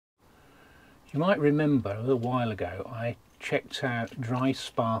You might remember a little while ago I checked out Dry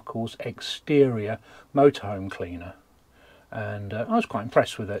Sparkle's exterior motorhome cleaner, and I was quite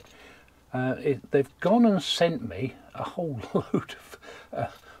impressed with it. They've gone and sent me a whole load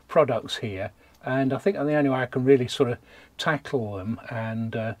of products here, and I think the only way I can really sort of tackle them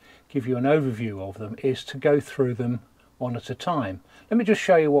and give you an overview of them is to go through them one at a time. Let me just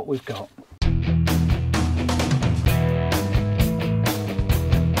show you what we've got.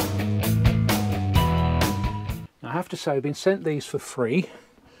 I have to say I've been sent these for free,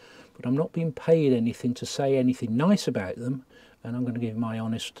 but I'm not being paid anything to say anything nice about them, and I'm going to give my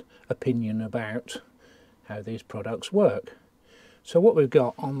honest opinion about how these products work. So what we've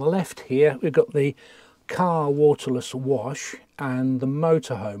got on the left here, we've got the car waterless wash and the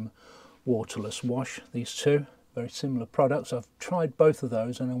motorhome waterless wash. These two very similar products. I've tried both of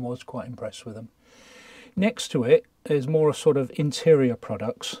those and I was quite impressed with them. Next to it is more sort of interior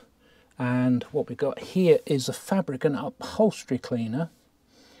products. And what we've got here is a fabric and upholstery cleaner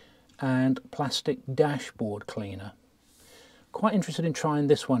and plastic dashboard cleaner. Quite interested in trying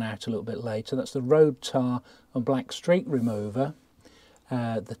this one out a little bit later. That's the road tar and black streak remover,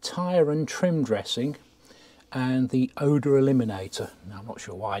 the tyre and trim dressing, and the odour eliminator. Now, I'm not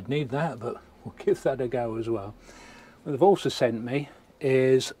sure why I'd need that, but we'll give that a go as well. What they've also sent me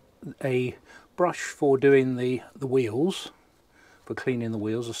is a brush for doing the wheels, for cleaning the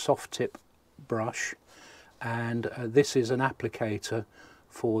wheels, a soft tip brush, and this is an applicator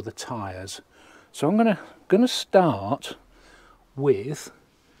for the tyres. So I'm gonna start with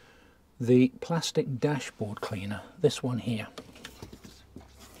the plastic dashboard cleaner, this one here.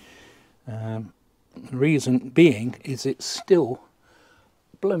 The reason being is it's still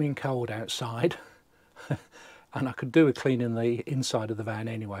blooming cold outside and I could do a clean in the inside of the van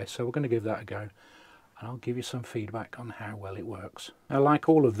anyway, so we're going to give that a go. And I'll give you some feedback on how well it works. Now, like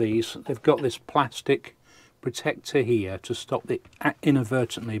all of these, they've got this plastic protector here to stop it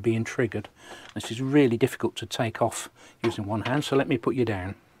inadvertently being triggered. This is really difficult to take off using one hand, so let me put you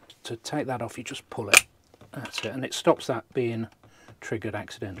down. To take that off, you just pull it. That's it, and it stops that being triggered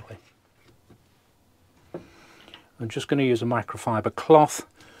accidentally. I'm just going to use a microfiber cloth,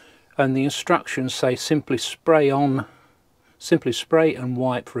 and the instructions say simply spray and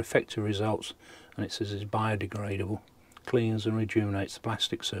wipe for effective results. And it says it's biodegradable, cleans and rejuvenates the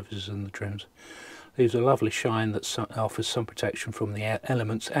plastic surfaces and the trims. Leaves a lovely shine that offers some protection from the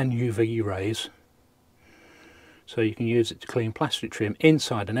elements and UV rays. So you can use it to clean plastic trim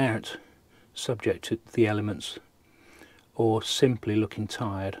inside and out, subject to the elements, or simply looking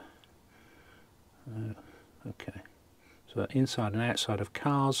tired. Okay, so inside and outside of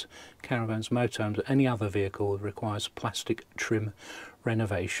cars, caravans, motorhomes, or any other vehicle that requires plastic trim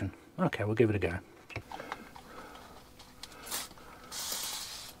renovation. Okay, we'll give it a go.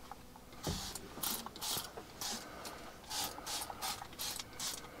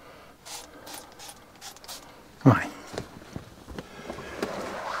 Right.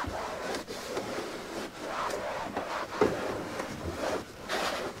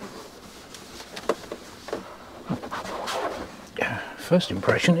 First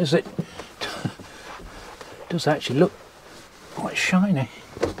impression is it does actually look quite shiny.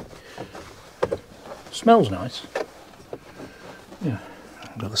 Smells nice. Yeah,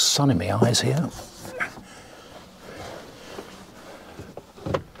 I've got the sun in my eyes here.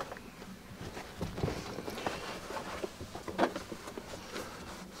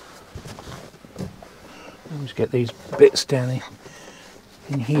 Always get these bits down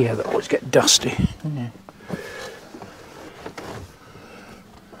in here that always get dusty. Yeah.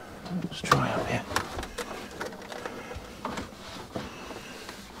 Let's try up here.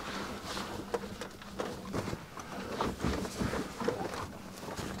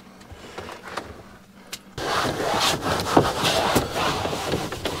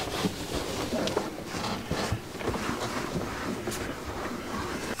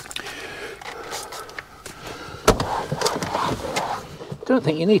 I don't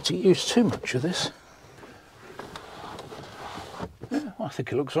think you need to use too much of this. Yeah, I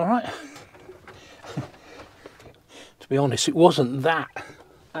think it looks all right. To be honest, it wasn't that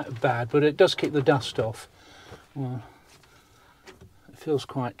bad, but it does keep the dust off. Well, it feels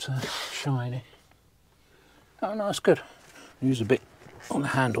quite shiny. Oh no, it's good. Use a bit on the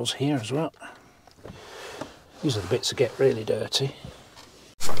handles here as well. These are the bits that get really dirty.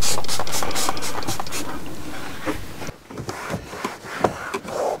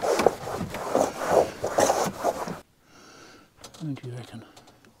 What do you reckon?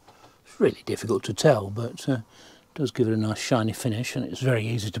 It's really difficult to tell, but it does give it a nice shiny finish, and it's very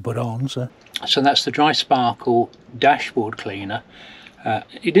easy to put on. So that's the Dry Sparkle dashboard cleaner,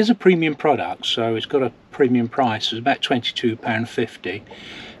 It is a premium product, so it's got a premium price. It's about £22.50.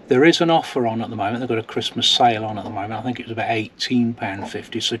 There is an offer on at the moment. They've got a Christmas sale on at the moment. I think it was about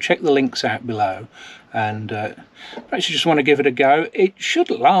 £18.50. So check the links out below, and perhaps you just want to give it a go. It should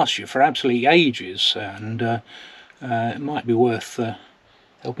last you for absolutely ages, and it might be worth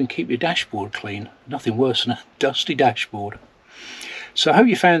helping keep your dashboard clean. Nothing worse than a dusty dashboard. So I hope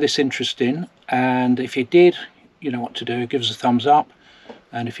you found this interesting, and if you did, you know what to do. Give us a thumbs up,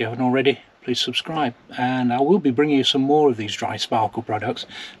 and if you haven't already, please subscribe. And I will be bringing you some more of these dry sparkle products,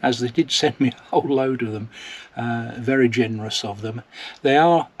 as they did send me a whole load of them. Very generous of them. They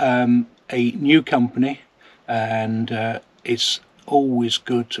are a new company, and it's always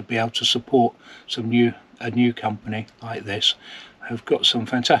good to be able to support a new company like this. I've got some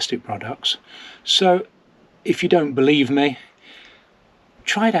fantastic products. So if you don't believe me,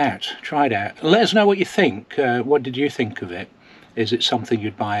 try it out. Let us know what you think. What did you think of it? Is it something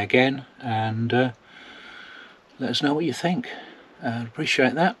you'd buy again? And let us know what you think. I'd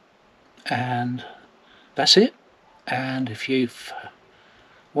appreciate that. And that's it. And if you've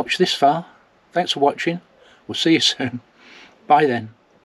watched this far, thanks for watching. We'll see you soon. Bye then.